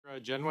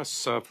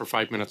Genuis, for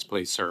 5 minutes,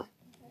 please, sir.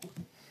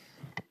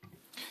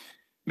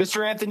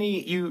 Mr.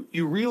 Anthony,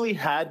 you really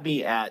had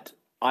me at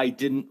I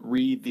didn't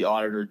read the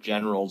Auditor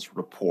General's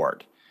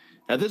report.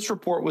 Now, this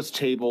report was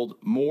tabled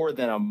more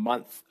than a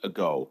month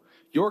ago.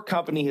 Your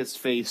company has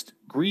faced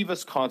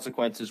grievous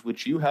consequences,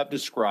 which you have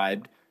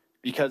described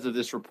because of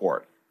this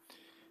report.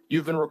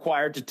 You've been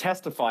required to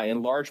testify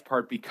in large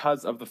part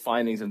because of the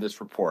findings of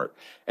this report.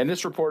 And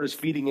this report is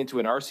feeding into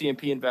an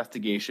RCMP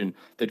investigation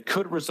that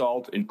could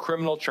result in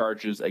criminal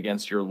charges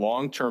against your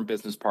long-term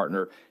business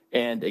partner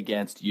and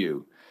against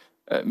you.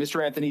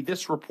 Mr. Anthony,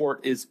 this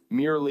report is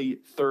merely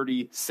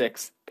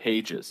 36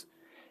 pages.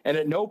 And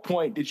at no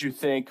point did you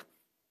think,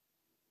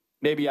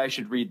 maybe I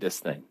should read this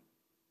thing.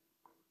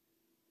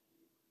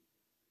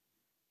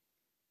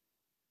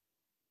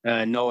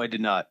 No, I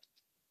did not.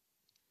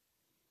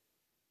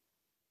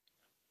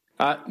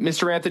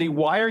 Mr. Anthony,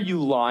 why are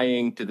you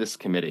lying to this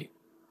committee?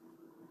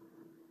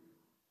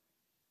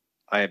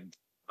 I'm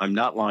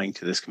not lying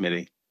to this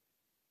committee.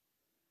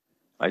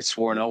 I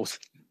swore an oath.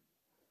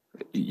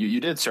 You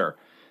did, sir.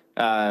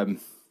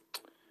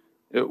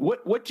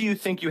 What do you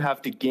think you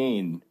have to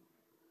gain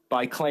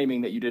by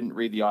claiming that you didn't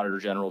read the Auditor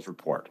General's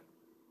report?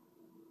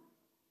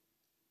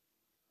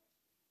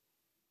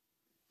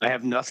 I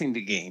have nothing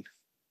to gain.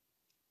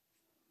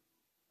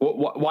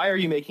 Why are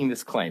you making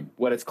this claim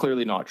when it's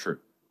clearly not true?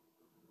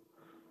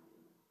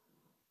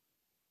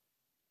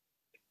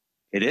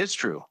 It is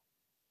true.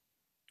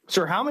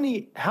 Sir,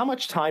 how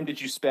much time did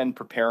you spend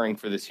preparing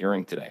for this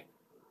hearing today?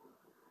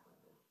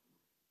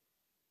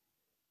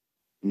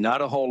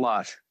 Not a whole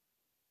lot.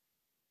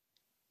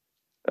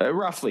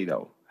 Roughly,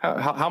 though.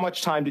 How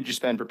much time did you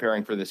spend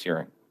preparing for this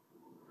hearing?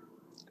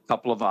 A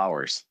couple of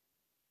hours.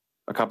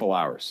 A couple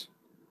hours.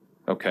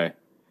 Okay.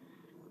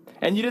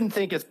 And you didn't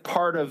think as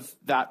part of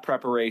that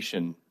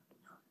preparation,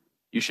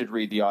 you should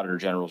read the Auditor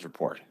General's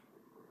report?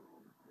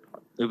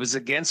 It was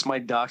against my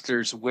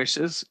doctor's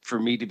wishes for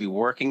me to be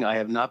working. I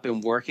have not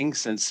been working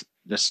since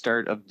the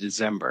start of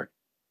December.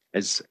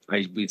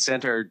 We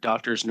sent our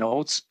doctor's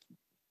notes.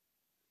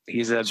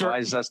 He's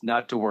advised us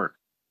not to work.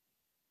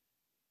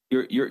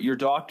 Your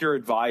doctor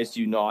advised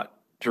you not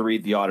to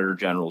read the Auditor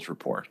General's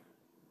report?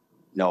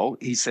 No,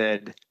 he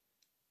said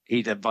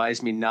he'd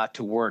advised me not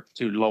to work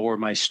to lower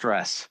my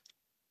stress.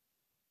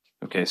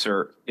 Okay,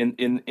 sir.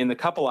 In the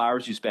couple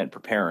hours you spent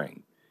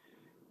preparing,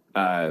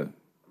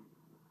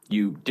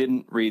 you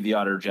didn't read the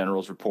Auditor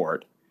General's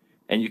report,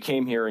 and you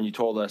came here and you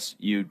told us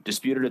you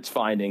disputed its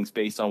findings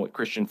based on what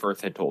Christian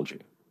Firth had told you.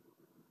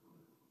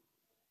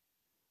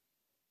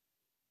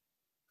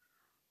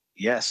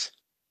 Yes.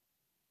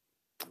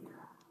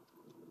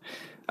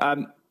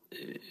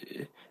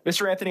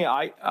 Mr. Anthony,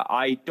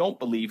 I don't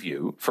believe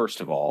you,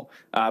 first of all,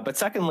 but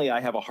secondly, I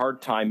have a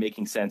hard time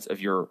making sense of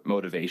your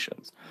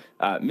motivations.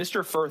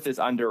 Mr. Firth is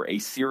under a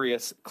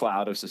serious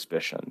cloud of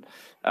suspicion,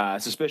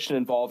 suspicion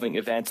involving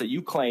events that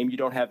you claim you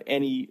don't have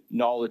any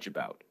knowledge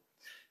about.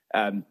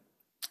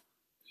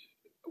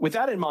 With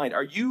that in mind,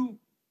 are you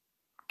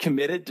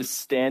committed to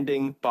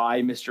standing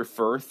by Mr.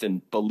 Firth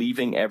and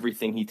believing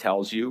everything he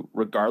tells you,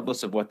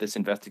 regardless of what this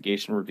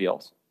investigation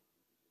reveals?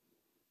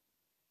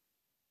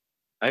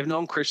 I've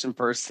known Christian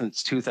Firth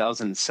since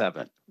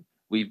 2007.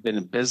 We've been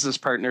a business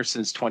partner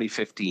since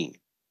 2015.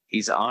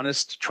 He's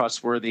honest,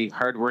 trustworthy,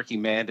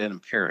 hardworking man and a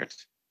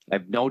parent. I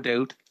have no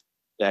doubt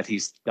that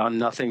he's done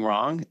nothing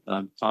wrong.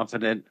 I'm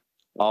confident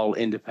all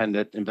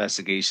independent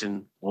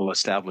investigation will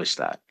establish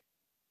that.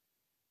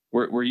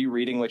 Were you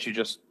reading what you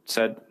just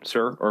said,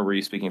 sir, or were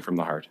you speaking from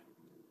the heart?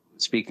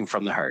 Speaking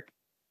from the heart.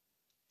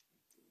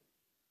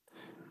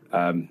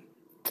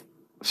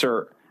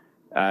 Sir,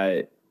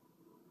 I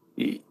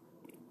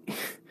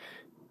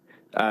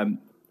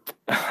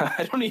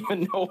don't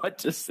even know what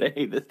to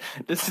say.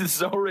 This is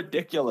so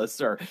ridiculous,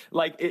 sir.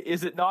 Like,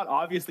 is it not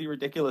obviously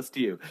ridiculous to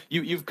you?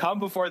 You've come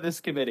before this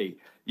committee.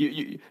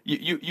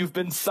 You've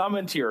been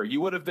summoned here.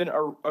 You would have been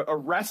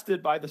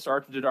arrested by the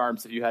Sergeant at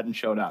Arms if you hadn't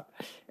shown up.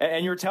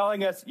 And you're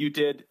telling us you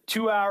did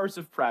 2 hours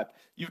of prep.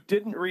 You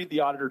didn't read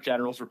the Auditor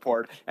General's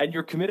report, and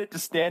you're committed to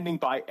standing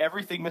by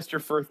everything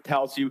Mr. Firth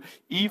tells you,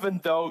 even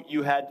though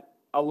you had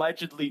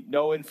allegedly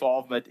no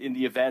involvement in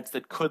the events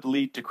that could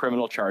lead to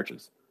criminal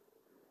charges.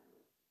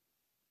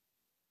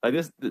 Like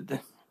this,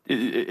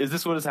 is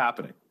this what is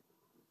happening?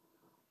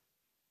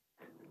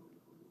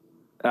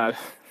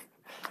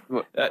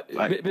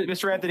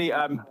 Mr. Anthony,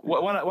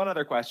 one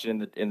other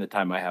question in the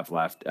time I have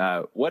left.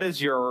 What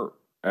is your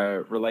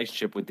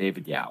relationship with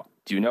David Yao?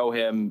 Do you know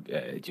him?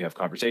 Do you have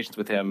conversations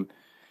with him?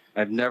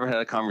 I've never had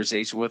a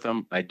conversation with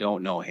him. I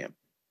don't know him.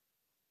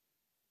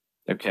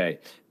 Okay.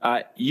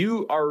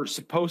 You are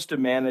supposed to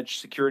manage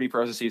security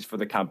processes for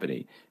the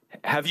company.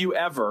 Have you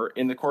ever,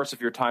 in the course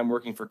of your time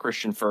working for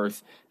Christian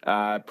Firth,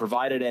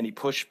 provided any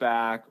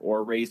pushback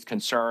or raised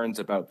concerns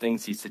about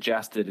things he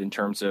suggested in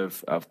terms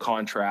of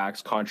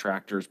contracts,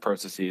 contractors,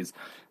 processes,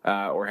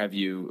 or have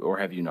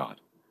you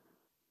not?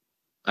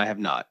 I have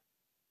not.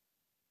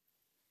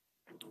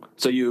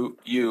 So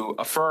you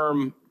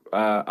affirm,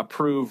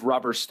 approve,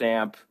 rubber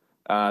stamp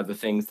the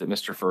things that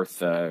Mr.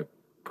 Firth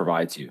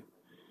provides you.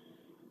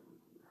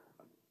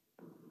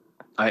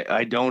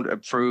 I don't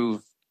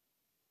approve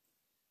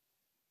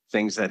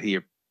things that he.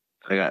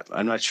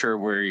 I'm not sure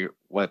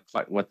what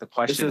the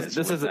question is.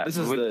 This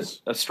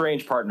is a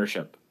strange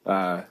partnership.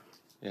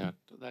 Yeah,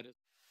 that is.